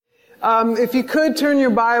If you could turn your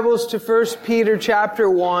Bibles to 1 Peter chapter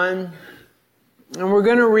 1, and we're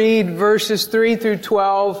going to read verses 3 through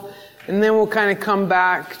 12, and then we'll kind of come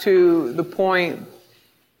back to the point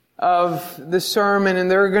of the sermon, and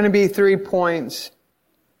there are going to be 3 points.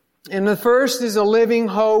 And the first is a living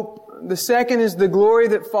hope. The second is the glory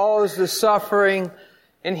that follows the suffering,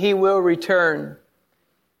 and He will return.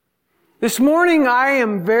 This morning I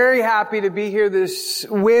am very happy to be here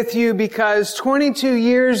with you because 22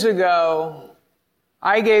 years ago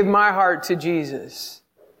I gave my heart to Jesus.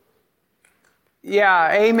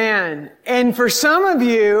 Yeah, amen. And for some of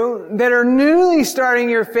you that are newly starting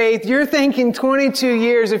your faith, you're thinking 22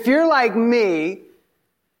 years. If you're like me,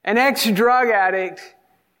 an ex-drug addict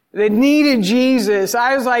that needed Jesus,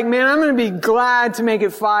 I was like, man, I'm going to be glad to make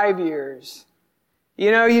it 5 years. You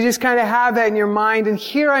know, you just kind of have that in your mind. And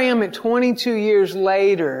here I am at 22 years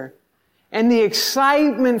later, and the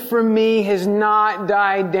excitement for me has not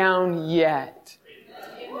died down yet.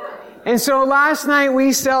 And so last night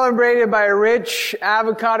we celebrated by a rich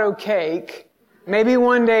avocado cake. Maybe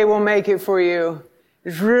one day we'll make it for you.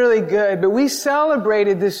 It's really good. But we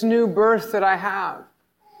celebrated this new birth that I have.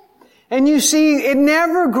 And you see, it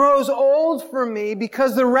never grows old for me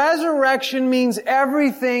because the resurrection means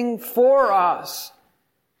everything for us.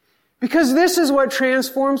 Because this is what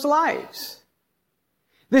transforms lives.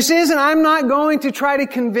 I'm not going to try to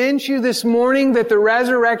convince you this morning that the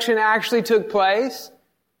resurrection actually took place,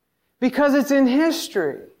 because it's in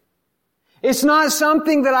history. It's not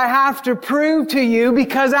something that I have to prove to you,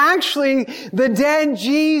 because actually the dead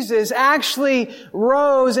Jesus actually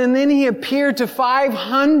rose, and then He appeared to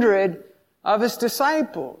 500 of His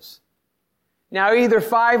disciples. Now either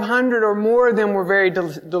 500 or more of them were very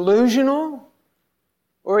delusional,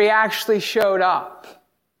 or He actually showed up.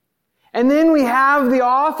 And then we have the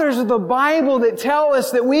authors of the Bible that tell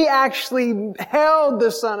us that we actually held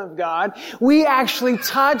the Son of God. We actually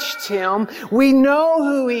touched Him. We know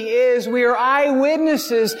who He is. We are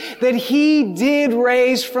eyewitnesses that He did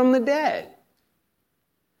raise from the dead.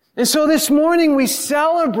 And so this morning we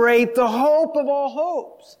celebrate the hope of all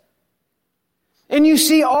hopes. And you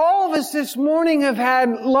see, all of us this morning have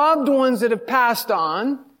had loved ones that have passed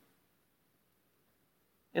on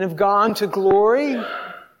and have gone to glory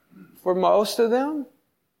for most of them.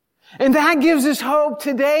 And that gives us hope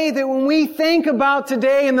today that when we think about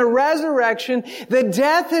today and the resurrection, that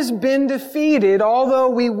death has been defeated, although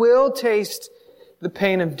we will taste the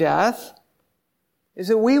pain of death, is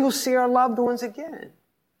that we will see our loved ones again.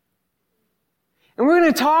 And we're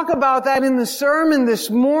going to talk about that in the sermon this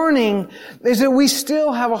morning, is that we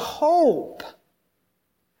still have a hope.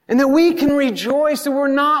 And that we can rejoice that we're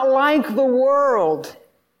not like the world.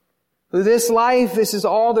 Who this life, this is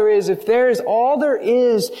all there is. If there is all there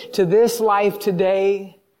is to this life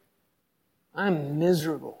today, I'm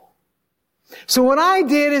miserable. So what I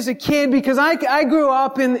did as a kid, because I grew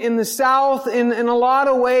up in the South in a lot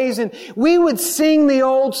of ways, and we would sing the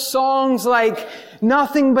old songs like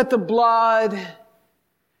Nothing But the Blood,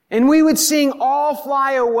 and we would sing All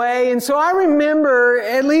Fly Away. And so I remember,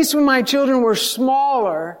 at least when my children were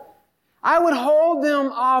smaller, I would hold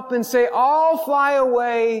them up and say, all fly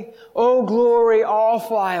away, oh glory, all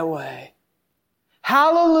fly away.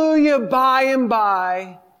 Hallelujah, by and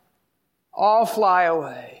by, all fly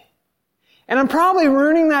away. And I'm probably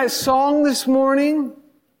ruining that song this morning,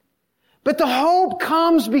 but the hope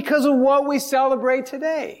comes because of what we celebrate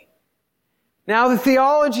today. Now, the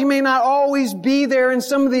theology may not always be there in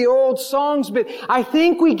some of the old songs, but I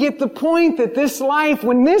think we get the point that this life,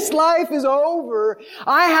 when this life is over,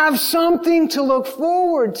 I have something to look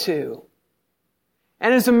forward to.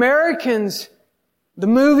 And as Americans, the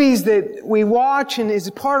movies that we watch and is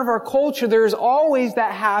part of our culture, there's always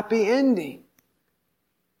that happy ending.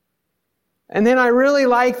 And then I really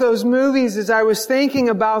like those movies, as I was thinking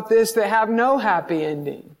about this, that have no happy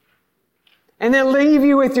ending. And then leave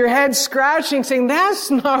you with your head scratching, saying,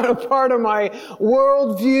 that's not a part of my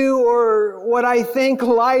worldview or what I think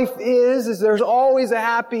life is there's always a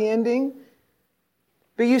happy ending.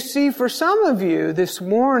 But you see, for some of you this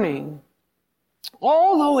morning,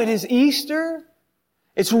 although it is Easter,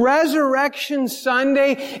 it's Resurrection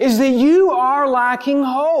Sunday, is that you are lacking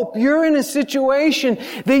hope. You're in a situation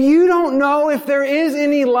that you don't know if there is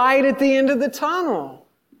any light at the end of the tunnel.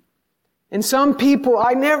 And some people,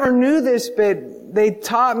 I never knew this, but they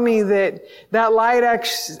taught me that light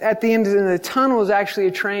at the end of the tunnel is actually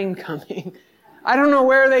a train coming. I don't know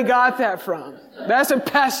where they got that from. That's a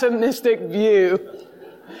pessimistic view.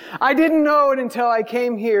 I didn't know it until I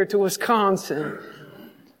came here to Wisconsin.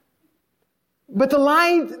 But the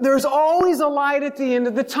light, there's always a light at the end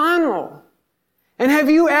of the tunnel. And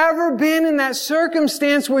have you ever been in that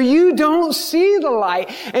circumstance where you don't see the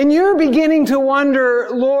light and you're beginning to wonder,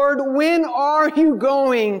 Lord, when are you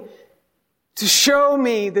going to show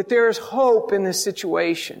me that there is hope in this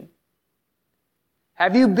situation?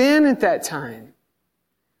 Have you been at that time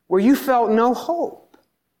where you felt no hope?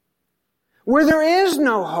 Where there is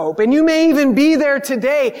no hope, and you may even be there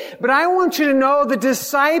today, but I want you to know the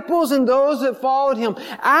disciples and those that followed Him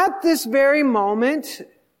at this very moment,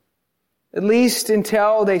 at least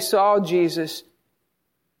until they saw Jesus,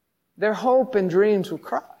 their hope and dreams were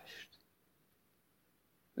crushed.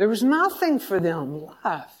 There was nothing for them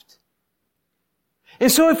left. And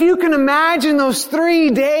so if you can imagine those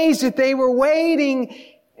 3 days that they were waiting,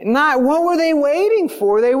 what were they waiting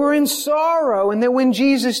for? They were in sorrow, and that when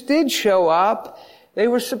Jesus did show up, they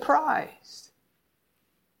were surprised.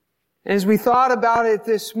 As we thought about it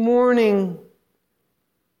this morning,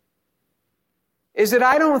 is that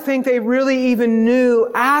I don't think they really even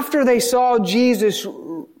knew after they saw Jesus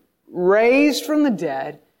raised from the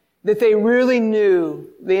dead, that they really knew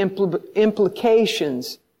the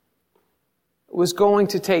implications was going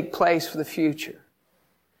to take place for the future.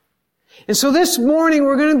 And so this morning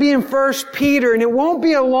we're going to be in 1 Peter, and it won't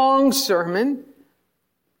be a long sermon,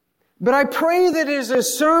 but I pray that it is a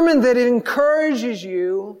sermon that encourages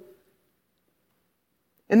you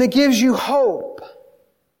and that gives you hope,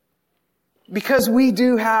 because we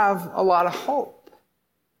do have a lot of hope.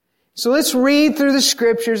 So let's read through the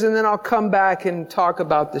Scriptures, and then I'll come back and talk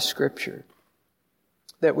about the Scripture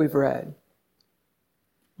that we've read.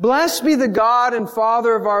 Blessed be the God and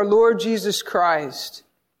Father of our Lord Jesus Christ.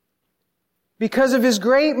 Because of His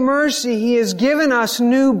great mercy, He has given us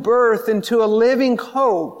new birth into a living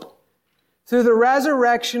hope through the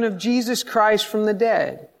resurrection of Jesus Christ from the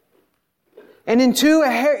dead, and into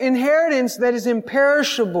an inheritance that is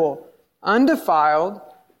imperishable, undefiled,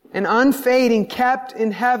 and unfading, kept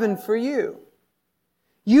in heaven for you.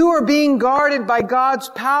 You are being guarded by God's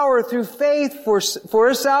power through faith for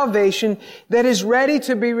a salvation that is ready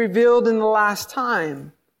to be revealed in the last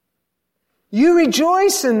time. You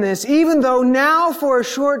rejoice in this, even though now for a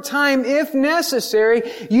short time, if necessary,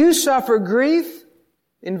 you suffer grief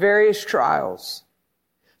in various trials,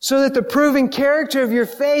 so that the proven character of your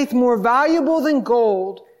faith, more valuable than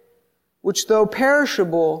gold, which though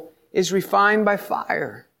perishable is refined by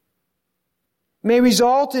fire, may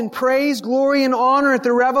result in praise, glory, and honor at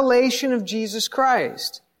the revelation of Jesus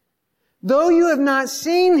Christ. Though you have not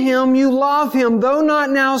seen Him, you love Him. Though not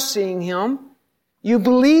now seeing Him, you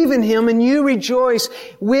believe in Him, and you rejoice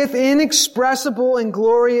with inexpressible and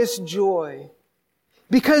glorious joy,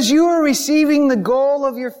 because you are receiving the goal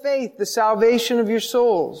of your faith, the salvation of your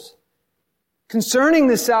souls. Concerning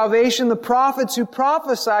this salvation, the prophets who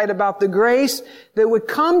prophesied about the grace that would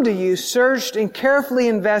come to you searched and carefully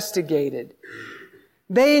investigated.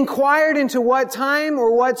 They inquired into what time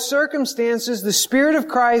or what circumstances the Spirit of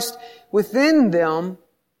Christ within them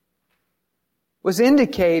was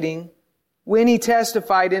indicating when He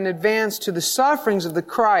testified in advance to the sufferings of the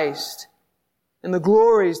Christ and the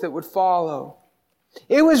glories that would follow.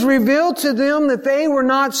 It was revealed to them that they were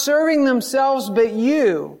not serving themselves but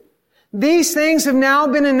you. These things have now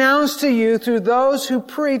been announced to you through those who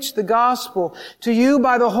preach the gospel, to you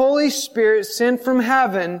by the Holy Spirit sent from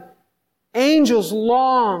heaven. Angels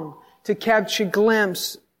long to catch a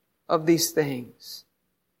glimpse of these things.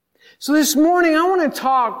 So this morning I want to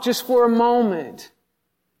talk just for a moment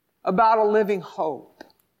about a living hope.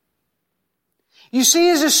 You see,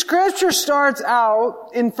 as the Scripture starts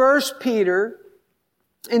out in 1 Peter,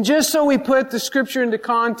 and just so we put the Scripture into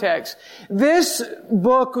context, this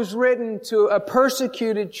book was written to a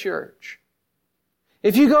persecuted church.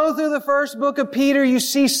 If you go through the first book of Peter, you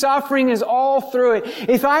see suffering is all through it.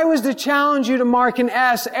 If I was to challenge you to mark an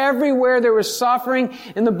S everywhere there was suffering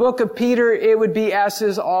in the book of Peter, it would be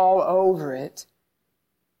S's all over it.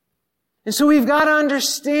 And so we've got to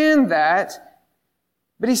understand that.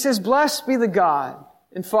 But he says, blessed be the God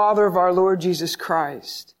and Father of our Lord Jesus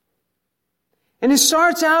Christ. And it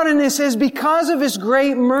starts out and it says, because of His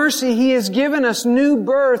great mercy, He has given us new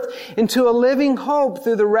birth into a living hope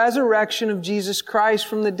through the resurrection of Jesus Christ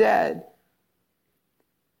from the dead.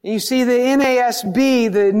 And you see, the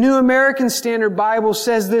NASB, the New American Standard Bible,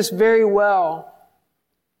 says this very well.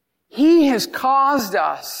 He has caused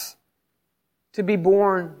us to be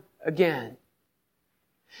born again.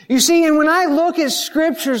 You see, and when I look at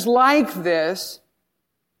scriptures like this,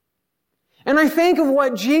 and I think of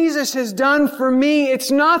what Jesus has done for me, it's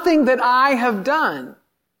nothing that I have done.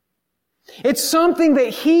 It's something that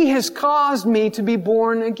He has caused me to be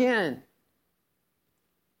born again.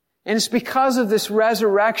 And it's because of this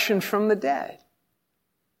resurrection from the dead.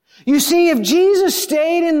 You see, if Jesus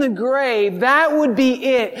stayed in the grave, that would be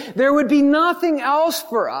it. There would be nothing else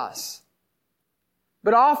for us.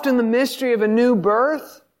 But often the mystery of a new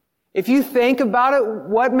birth, if you think about it,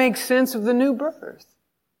 what makes sense of the new birth?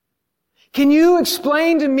 Can you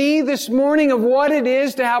explain to me this morning of what it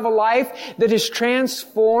is to have a life that is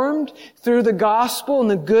transformed through the gospel and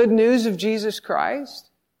the good news of Jesus Christ?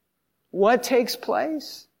 What takes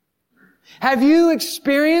place? Have you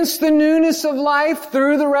experienced the newness of life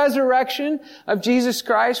through the resurrection of Jesus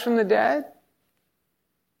Christ from the dead?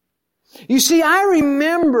 You see, I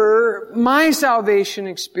remember my salvation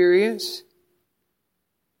experience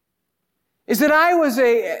is that I was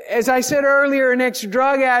as I said earlier, an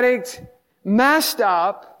ex-drug addict, messed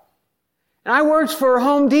up. And I worked for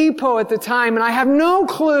Home Depot at the time, and I have no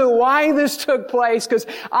clue why this took place because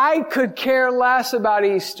I could care less about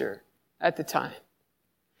Easter at the time.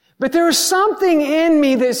 But there was something in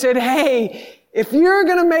me that said, hey, if you're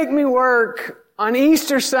going to make me work on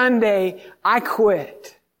Easter Sunday, I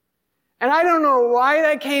quit. And I don't know why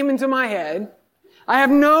that came into my head. I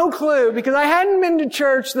have no clue because I hadn't been to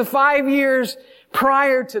church the 5 years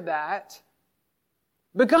prior to that.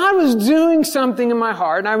 But God was doing something in my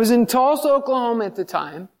heart. And I was in Tulsa, Oklahoma at the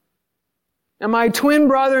time. And my twin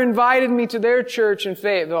brother invited me to their church in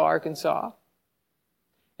Fayetteville, Arkansas.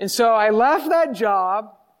 And so I left that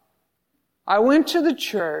job. I went to the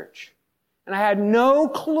church, and I had no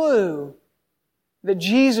clue that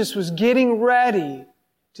Jesus was getting ready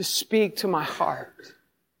to speak to my heart.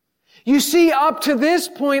 You see, up to this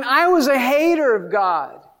point, I was a hater of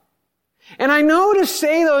God. And I know to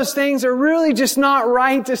say those things are really just not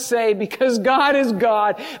right to say because God is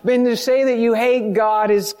God. But to say that you hate God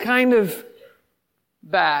is kind of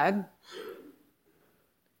bad.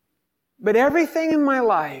 But everything in my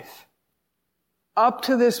life up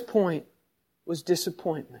to this point was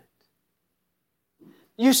disappointment.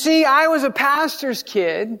 You see, I was a pastor's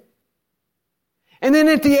kid. And then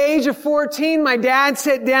at the age of 14, my dad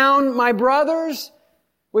sat down my brothers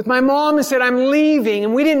with my mom and said, I'm leaving.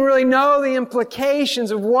 And we didn't really know the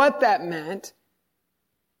implications of what that meant.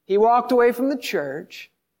 He walked away from the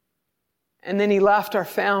church. And then he left our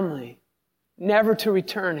family, never to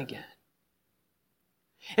return again.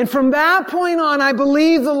 And from that point on, I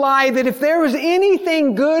believed the lie that if there was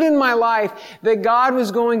anything good in my life, that God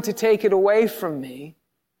was going to take it away from me.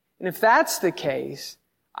 And if that's the case,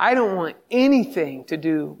 I don't want anything to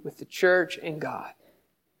do with the church and God.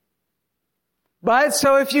 But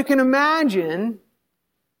so if you can imagine,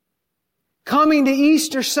 coming to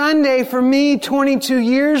Easter Sunday for me 22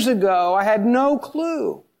 years ago, I had no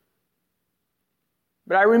clue.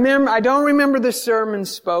 But I don't remember the sermon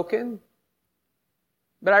spoken.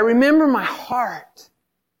 But I remember my heart.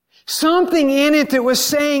 Something in it that was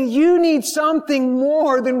saying, you need something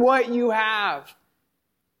more than what you have.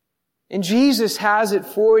 And Jesus has it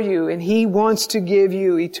for you, and He wants to give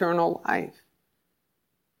you eternal life.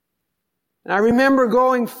 And I remember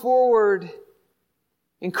going forward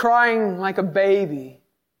and crying like a baby.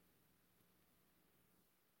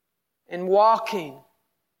 And walking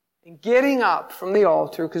and getting up from the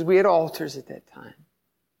altar, because we had altars at that time.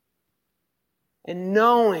 And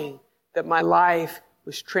knowing that my life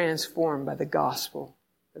was transformed by the gospel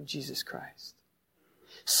of Jesus Christ.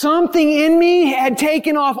 Something in me had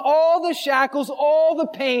taken off all the shackles, all the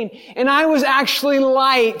pain, and I was actually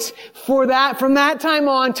light for that. From that time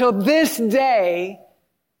on till this day,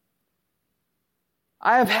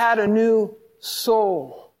 I have had a new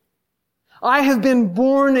soul. I have been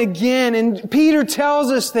born again, and Peter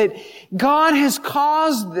tells us that God has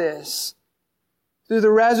caused this through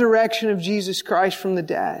the resurrection of Jesus Christ from the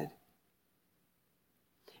dead.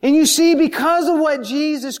 And you see, because of what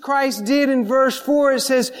Jesus Christ did in verse 4, it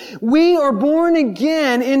says, we are born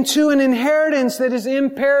again into an inheritance that is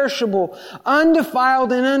imperishable,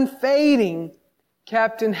 undefiled and unfading,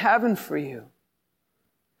 kept in heaven for you.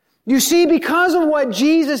 You see, because of what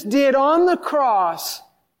Jesus did on the cross,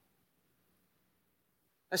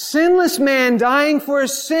 a sinless man dying for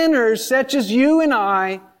sinners such as you and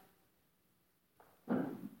I,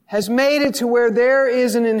 has made it to where there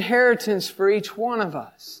is an inheritance for each one of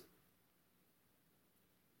us.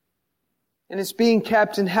 And it's being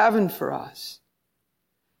kept in heaven for us.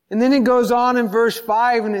 And then it goes on in verse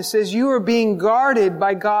 5 and it says, you are being guarded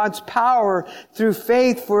by God's power through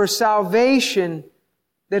faith for a salvation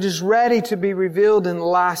that is ready to be revealed in the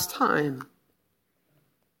last time.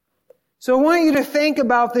 So I want you to think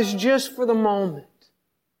about this just for the moment.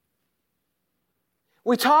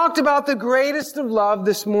 We talked about the greatest of love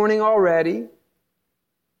this morning already.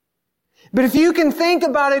 But if you can think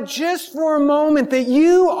about it just for a moment, that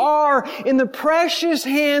you are in the precious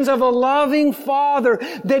hands of a loving Father,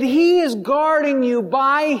 that He is guarding you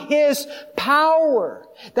by His power.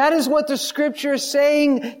 That is what the Scripture is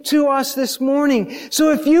saying to us this morning.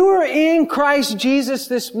 So if you are in Christ Jesus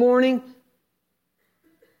this morning,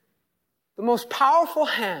 the most powerful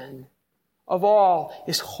hand of all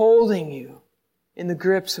is holding you in the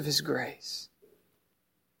grips of His grace.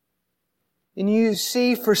 And you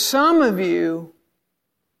see, for some of you,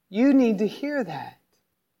 you need to hear that.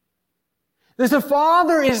 That the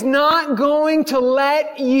Father is not going to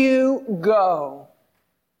let you go.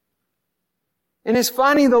 And it's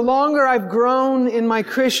funny, the longer I've grown in my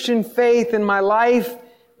Christian faith and my life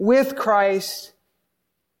with Christ,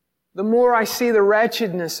 the more I see the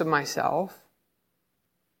wretchedness of myself.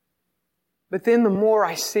 But then the more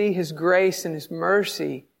I see His grace and His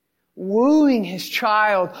mercy wooing His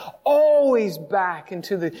child always back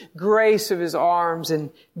into the grace of His arms and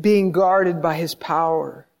being guarded by His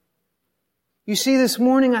power. You see, this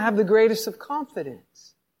morning I have the greatest of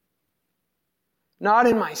confidence. Not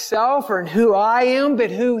in myself or in who I am, but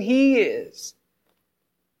who He is.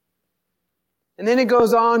 And then it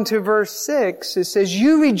goes on to verse 6. It says,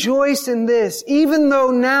 "You rejoice in this, even though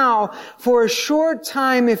now, for a short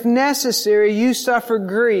time, if necessary, you suffer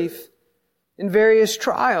grief in various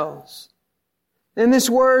trials." And this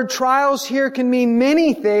word trials here can mean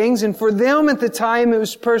many things, and for them at the time it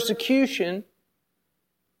was persecution.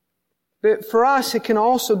 But for us it can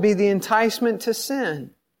also be the enticement to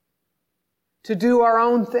sin, to do our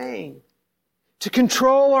own thing, to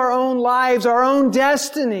control our own lives, our own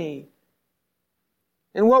destiny.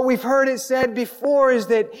 And what we've heard it said before is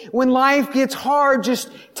that when life gets hard,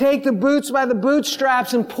 just take the boots by the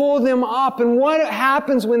bootstraps and pull them up. And what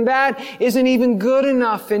happens when that isn't even good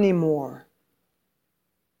enough anymore?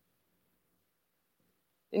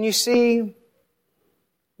 And you see,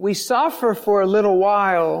 we suffer for a little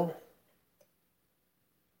while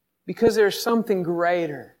because there's something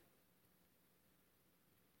greater.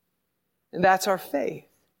 And that's our faith.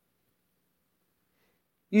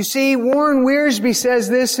 You see, Warren Wiersbe says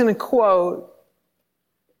this in a quote,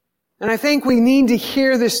 and I think we need to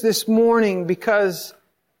hear this morning, because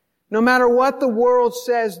no matter what the world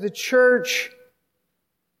says, the church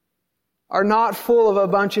are not full of a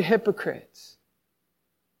bunch of hypocrites.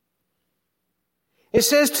 It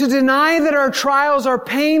says, to deny that our trials are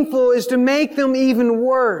painful is to make them even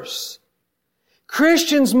worse.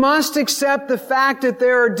 Christians must accept the fact that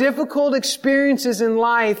there are difficult experiences in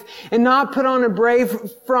life and not put on a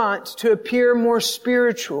brave front to appear more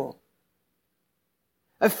spiritual.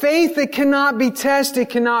 A faith that cannot be tested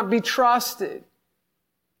cannot be trusted.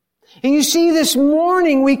 And you see, this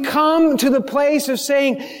morning we come to the place of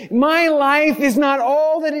saying, my life is not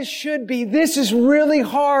all that it should be. This is really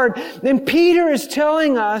hard. And Peter is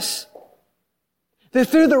telling us that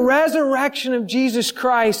through the resurrection of Jesus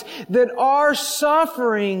Christ, that our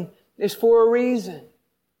suffering is for a reason.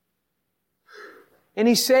 And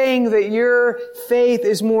he's saying that your faith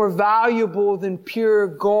is more valuable than pure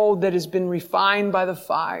gold that has been refined by the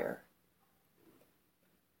fire.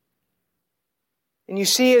 And you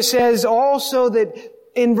see, it says also that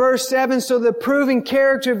in verse 7, so the proven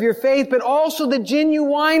character of your faith, but also the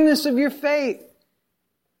genuineness of your faith.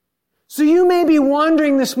 So you may be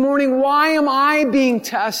wondering this morning, why am I being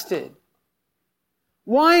tested?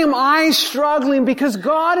 Why am I struggling? Because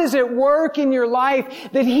God is at work in your life,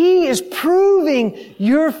 that He is proving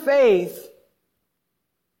your faith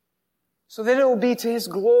so that it will be to His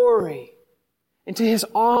glory and to His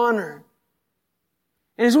honor.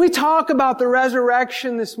 And as we talk about the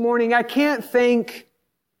resurrection this morning, I can't think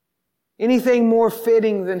anything more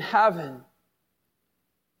fitting than heaven.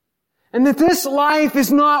 And that this life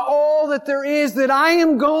is not all that there is, that I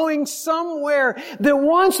am going somewhere, that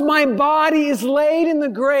once my body is laid in the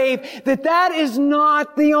grave, that is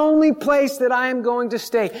not the only place that I am going to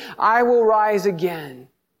stay. I will rise again.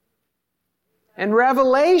 And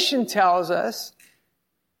Revelation tells us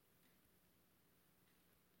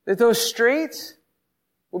that those streets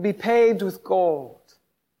will be paved with gold.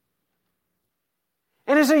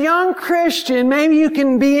 And as a young Christian, maybe you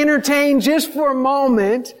can be entertained just for a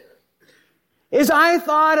moment. As I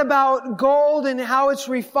thought about gold and how it's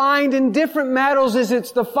refined in different metals, as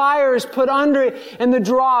the fire is put under it and the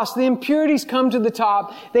dross, the impurities come to the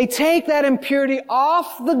top. They take that impurity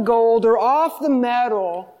off the gold or off the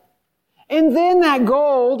metal, and then that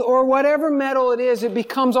gold or whatever metal it is, it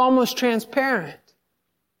becomes almost transparent.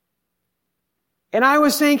 And I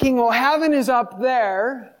was thinking, well, heaven is up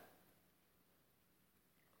there.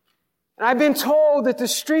 And I've been told that the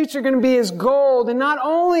streets are going to be as gold. And not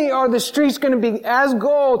only are the streets going to be as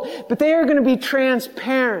gold, but they are going to be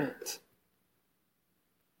transparent.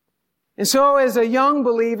 And so as a young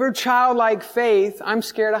believer, childlike faith, I'm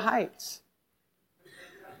scared of heights.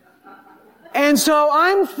 And so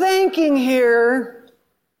I'm thinking here,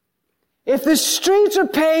 if the streets are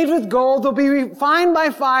paved with gold, they'll be refined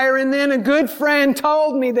by fire, and then a good friend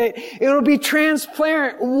told me that it'll be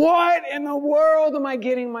transparent. What in the world am I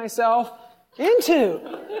getting myself into?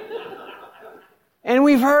 And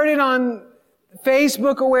we've heard it on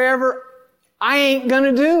Facebook or wherever. I ain't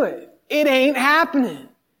gonna do it. It ain't happening.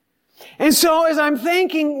 And so as I'm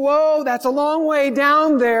thinking, whoa, that's a long way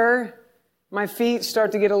down there, my feet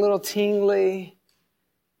start to get a little tingly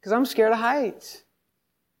because I'm scared of heights.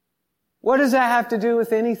 What does that have to do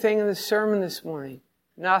with anything in the sermon this morning?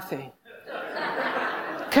 Nothing.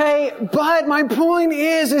 Okay, but my point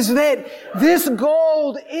is that this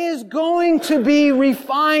gold is going to be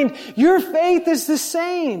refined. Your faith is the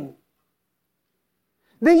same.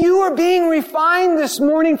 That you are being refined this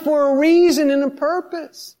morning for a reason and a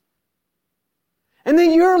purpose. And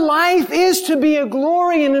that your life is to be a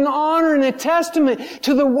glory and an honor and a testament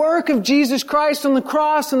to the work of Jesus Christ on the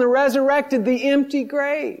cross and the resurrected, the empty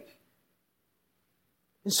grave.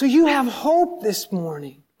 And so you have hope this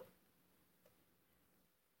morning.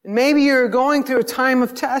 And maybe you're going through a time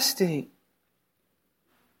of testing.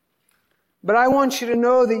 But I want you to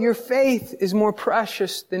know that your faith is more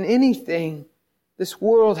precious than anything this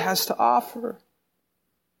world has to offer.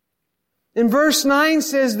 In verse 9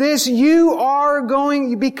 says this,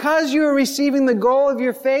 because you are receiving the goal of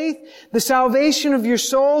your faith, the salvation of your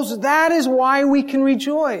souls, that is why we can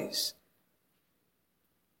rejoice.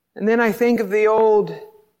 And then I think of the old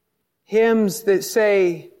hymns that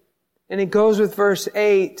say, and it goes with verse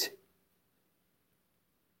 8,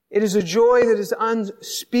 it is a joy that is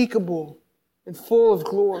unspeakable and full of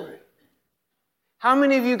glory. How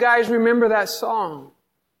many of you guys remember that song?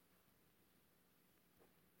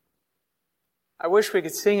 I wish we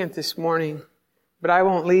could sing it this morning, but I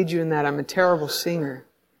won't lead you in that. I'm a terrible singer.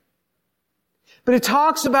 But it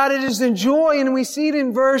talks about it as a joy, and we see it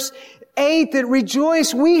in verse 8 that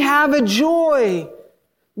rejoice, we have a joy.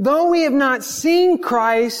 Though we have not seen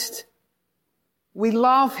Christ, we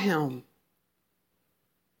love Him.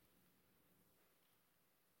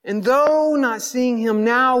 And though not seeing Him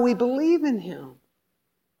now, we believe in Him.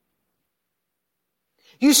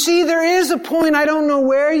 You see, there is a point, I don't know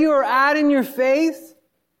where you are at in your faith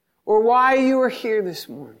or why you are here this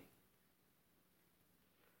morning.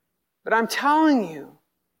 But I'm telling you,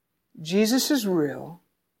 Jesus is real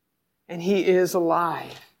and He is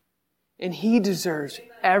alive and He deserves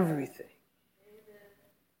everything.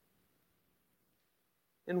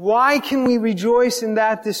 And why can we rejoice in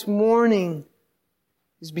that this morning?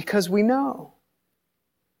 Is because we know.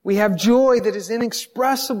 We have joy that is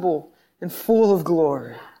inexpressible and full of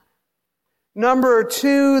glory. Number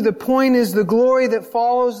 2, the point is the glory that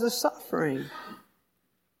follows the suffering.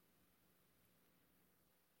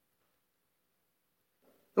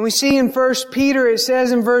 And we see in 1 Peter, it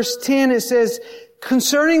says in verse 10, it says,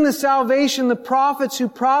 concerning the salvation, the prophets who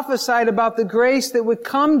prophesied about the grace that would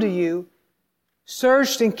come to you,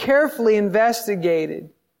 searched and carefully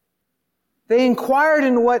investigated. They inquired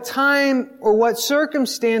in what time or what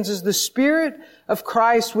circumstances the Spirit of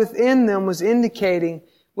Christ within them was indicating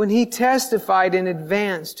when He testified in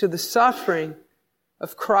advance to the suffering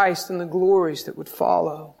of Christ and the glories that would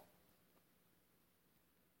follow.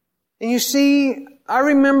 And you see, I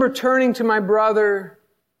remember turning to my brother,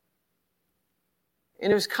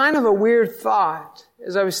 and it was kind of a weird thought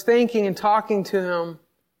as I was thinking and talking to him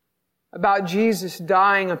about Jesus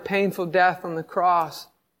dying a painful death on the cross.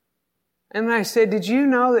 And I said, did you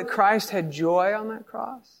know that Christ had joy on that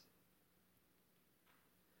cross?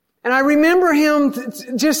 And I remember him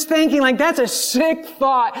just thinking, like, that's a sick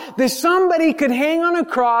thought, that somebody could hang on a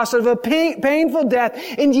cross of a painful death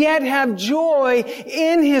and yet have joy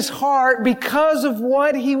in his heart because of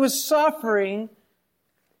what he was suffering.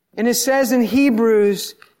 And it says in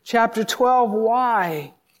Hebrews chapter 12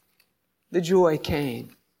 why the joy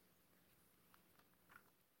came.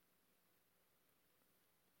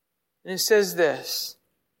 And it says this,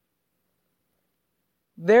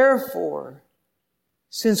 therefore,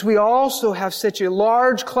 since we also have such a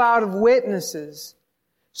large cloud of witnesses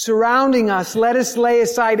surrounding us, let us lay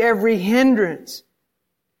aside every hindrance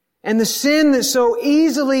and the sin that so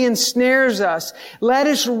easily ensnares us. Let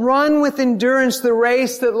us run with endurance the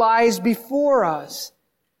race that lies before us,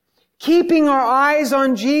 keeping our eyes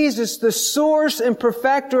on Jesus, the source and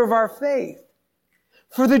perfecter of our faith.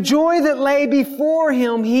 For the joy that lay before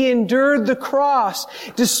Him, He endured the cross,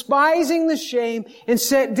 despising the shame, and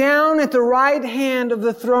sat down at the right hand of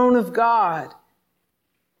the throne of God.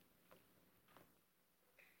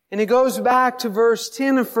 And it goes back to verse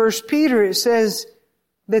 10 of 1 Peter. It says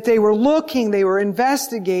that they were looking, they were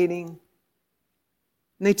investigating,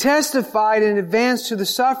 and they testified in advance to the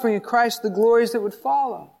suffering of Christ, the glories that would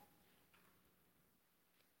follow.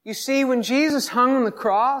 You see, when Jesus hung on the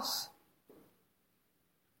cross,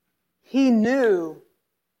 He knew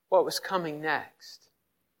what was coming next.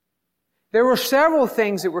 There were several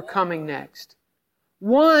things that were coming next.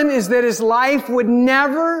 One is that His life would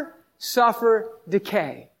never suffer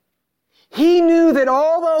decay. He knew that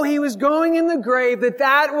although He was going in the grave,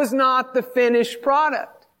 that was not the finished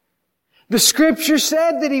product. The Scripture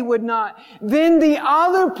said that He would not. Then the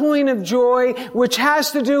other point of joy, which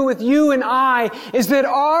has to do with you and I, is that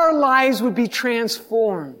our lives would be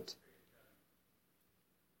transformed.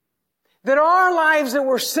 That our lives that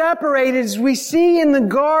were separated, as we see in the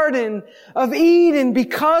Garden of Eden,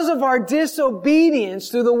 because of our disobedience,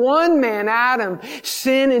 through the one man, Adam,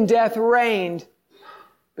 sin and death reigned.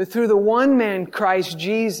 But through the one man, Christ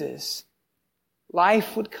Jesus,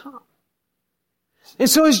 life would come. And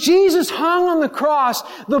so as Jesus hung on the cross,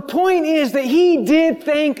 the point is that He did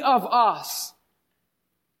think of us.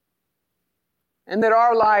 And that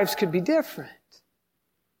our lives could be different.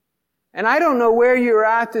 And I don't know where you're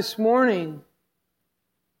at this morning,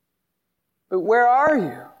 but where are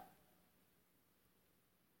you?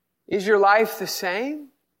 Is your life the same?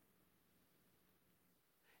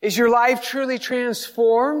 Is your life truly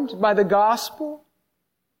transformed by the gospel?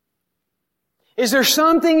 Is there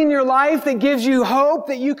something in your life that gives you hope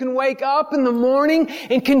that you can wake up in the morning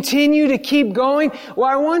and continue to keep going? Well,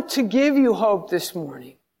 I want to give you hope this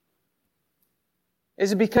morning.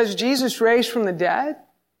 Is it because Jesus raised from the dead?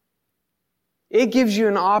 It gives you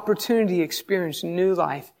an opportunity to experience new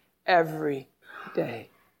life every day.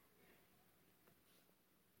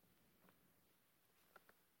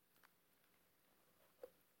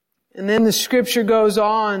 And then the Scripture goes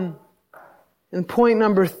on, and point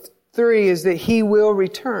number 3 is that He will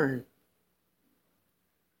return.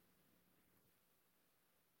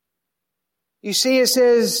 You see, it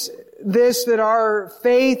says this, that our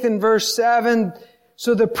faith in verse 7,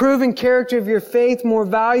 so the proven character of your faith, more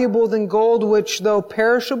valuable than gold, which though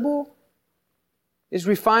perishable, is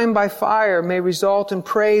refined by fire, may result in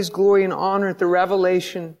praise, glory, and honor at the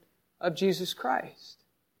revelation of Jesus Christ.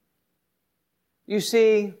 You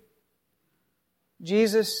see,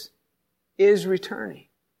 Jesus is returning.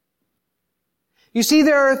 You see,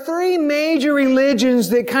 there are 3 major religions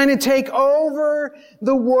that kind of take over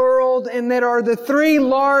the world, and that are the 3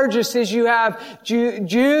 largest. As you have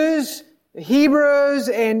Jews, Hebrews,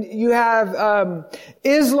 and you have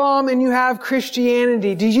Islam, and you have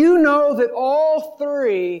Christianity. Do you know that all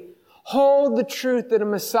 3 hold the truth that a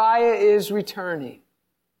Messiah is returning?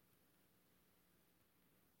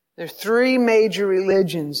 There are 3 major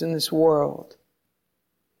religions in this world.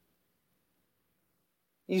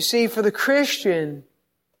 You see, for the Christian,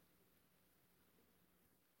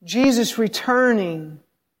 Jesus returning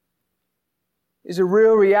is a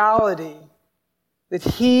real reality, that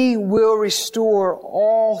He will restore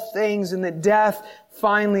all things and that death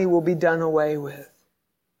finally will be done away with.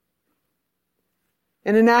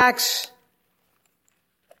 And in Acts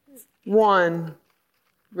 1,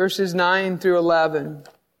 verses 9 through 11,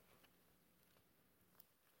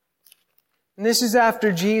 and this is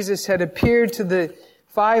after Jesus had appeared to the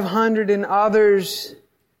 500 and others,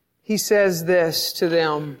 He says this to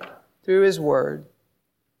them through His Word.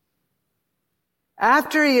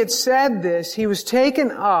 After He had said this, He was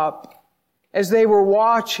taken up as they were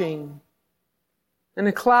watching, and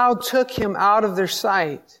a cloud took Him out of their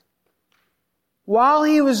sight. While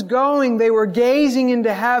He was going, they were gazing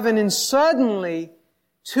into heaven, and suddenly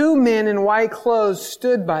 2 men in white clothes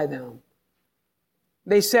stood by them.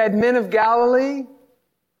 They said, "Men of Galilee,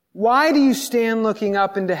 why do you stand looking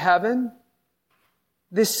up into heaven?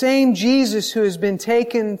 This same Jesus who has been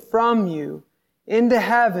taken from you into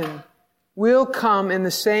heaven will come in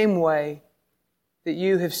the same way that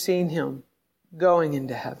you have seen Him going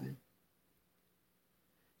into heaven."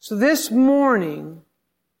 So this morning,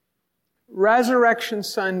 Resurrection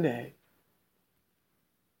Sunday,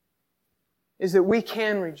 is that we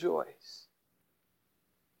can rejoice.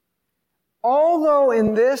 Although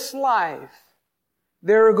in this life,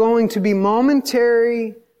 there are going to be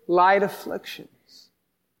momentary light afflictions,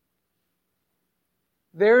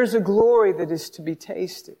 there is a glory that is to be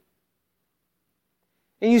tasted.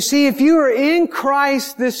 And you see, if you are in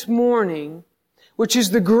Christ this morning, which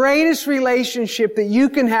is the greatest relationship that you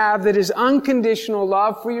can have, that is unconditional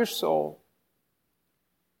love for your soul,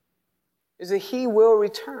 is that He will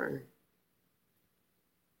return.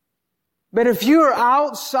 But if you are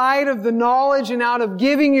outside of the knowledge and out of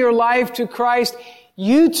giving your life to Christ,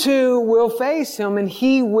 you too will face Him and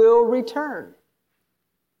He will return.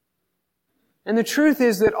 And the truth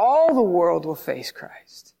is that all the world will face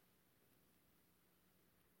Christ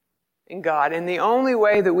and God. And the only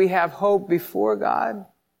way that we have hope before God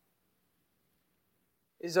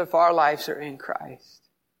is if our lives are in Christ.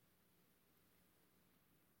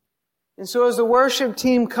 And so as the worship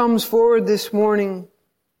team comes forward this morning,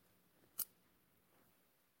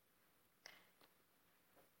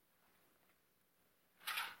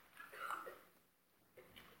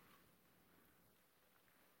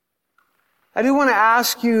 I do want to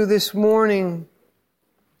ask you this morning,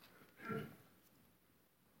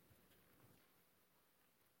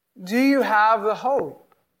 do you have the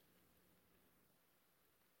hope?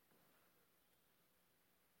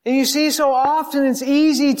 And you see, so often it's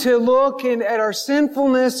easy to look at our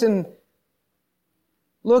sinfulness and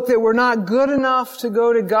look that we're not good enough to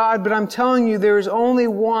go to God, but I'm telling you, there is only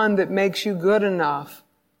one that makes you good enough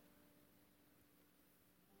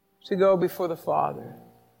to go before the Father.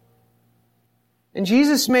 And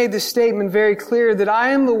Jesus made this statement very clear that I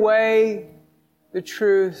am the way, the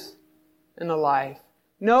truth, and the life.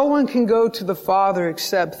 No one can go to the Father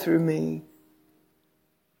except through me.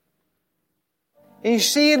 And you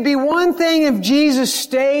see, it'd be one thing if Jesus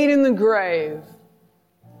stayed in the grave,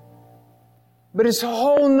 but it's a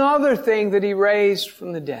whole nother thing that He raised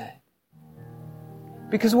from the dead.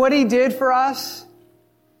 Because what He did for us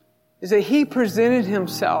is that He presented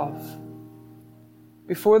Himself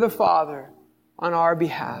before the Father on our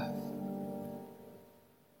behalf.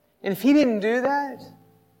 And if He didn't do that,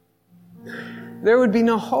 there would be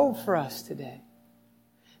no hope for us today.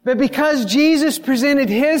 But because Jesus presented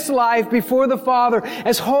His life before the Father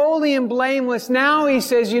as holy and blameless, now He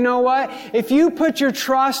says, you know what? If you put your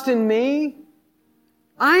trust in me,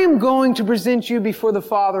 I am going to present you before the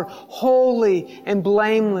Father holy and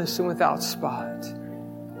blameless and without spot.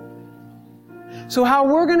 So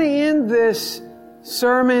how we're going to end this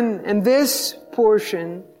sermon and this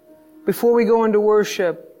portion before we go into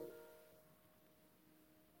worship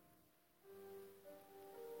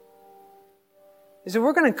is that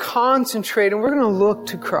we're going to concentrate and we're going to look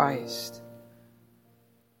to Christ.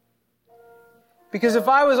 Because if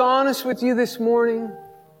I was honest with you this morning,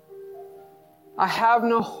 I have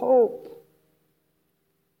no hope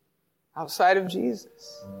outside of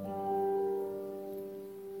Jesus.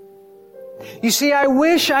 You see, I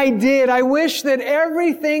wish I did. I wish that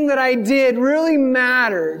everything that I did really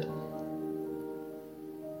mattered.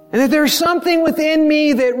 And that there's something within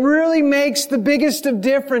me that really makes the biggest of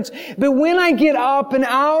difference. But when I get up and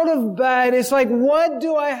out of bed, it's like, what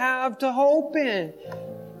do I have to hope in?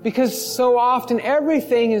 Because so often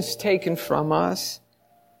everything is taken from us.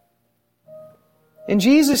 And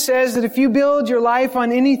Jesus says that if you build your life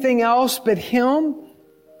on anything else but Him,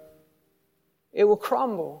 it will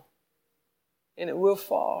crumble. And it will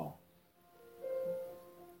fall.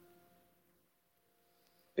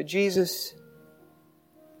 But Jesus,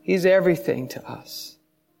 He's everything to us.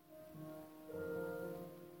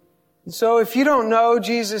 And so if you don't know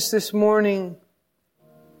Jesus this morning,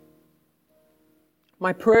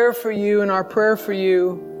 my prayer for you and our prayer for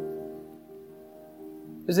you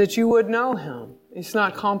is that you would know Him. It's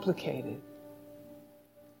not complicated.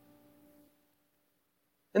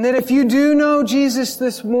 And that if you do know Jesus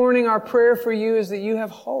this morning, our prayer for you is that you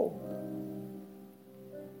have hope.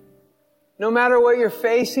 No matter what you're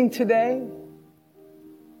facing today,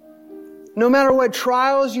 no matter what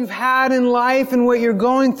trials you've had in life and what you're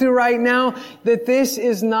going through right now, that this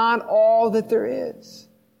is not all that there is.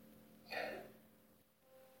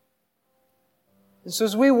 And so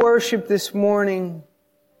as we worship this morning,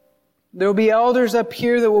 there will be elders up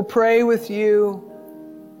here that will pray with you.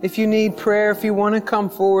 If you need prayer, if you want to come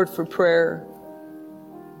forward for prayer.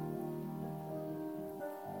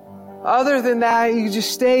 Other than that, you just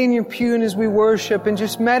stay in your pew and as we worship and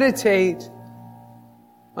just meditate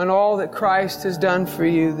on all that Christ has done for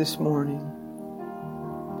you this morning.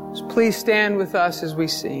 So please stand with us as we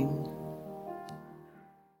sing.